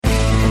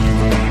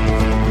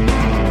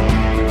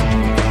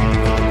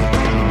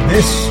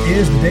This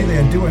is the Daily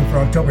Undoing for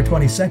October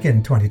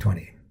 22nd,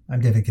 2020.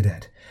 I'm David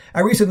Cadet. I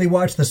recently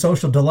watched The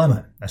Social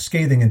Dilemma, a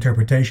scathing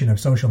interpretation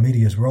of social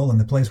media's role in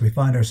the place we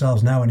find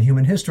ourselves now in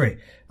human history,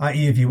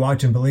 i.e. if you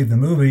watch and believe the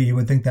movie, you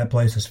would think that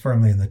place is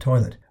firmly in the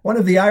toilet. One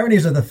of the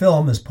ironies of the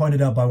film, as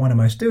pointed out by one of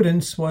my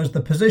students, was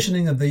the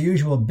positioning of the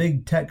usual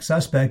big tech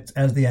suspects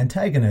as the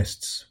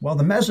antagonists, while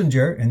the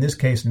messenger, in this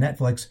case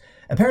Netflix,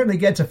 apparently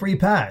gets a free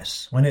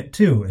pass, when it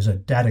too is a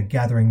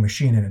data-gathering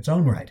machine in its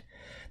own right.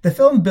 The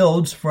film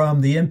builds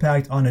from the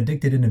impact on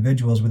addicted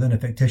individuals within a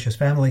fictitious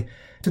family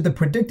to the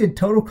predicted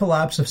total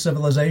collapse of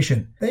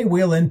civilization. They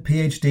wheel in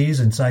PhDs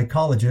and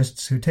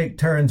psychologists who take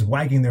turns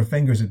wagging their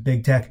fingers at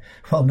big tech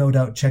while no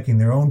doubt checking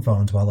their own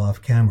phones while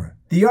off camera.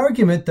 The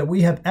argument that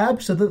we have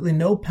absolutely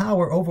no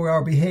power over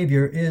our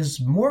behavior is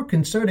more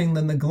concerning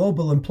than the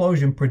global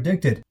implosion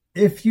predicted.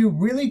 If you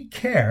really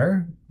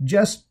care,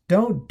 just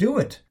don't do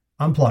it.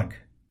 Unplug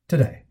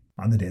today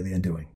on The Daily Undoing.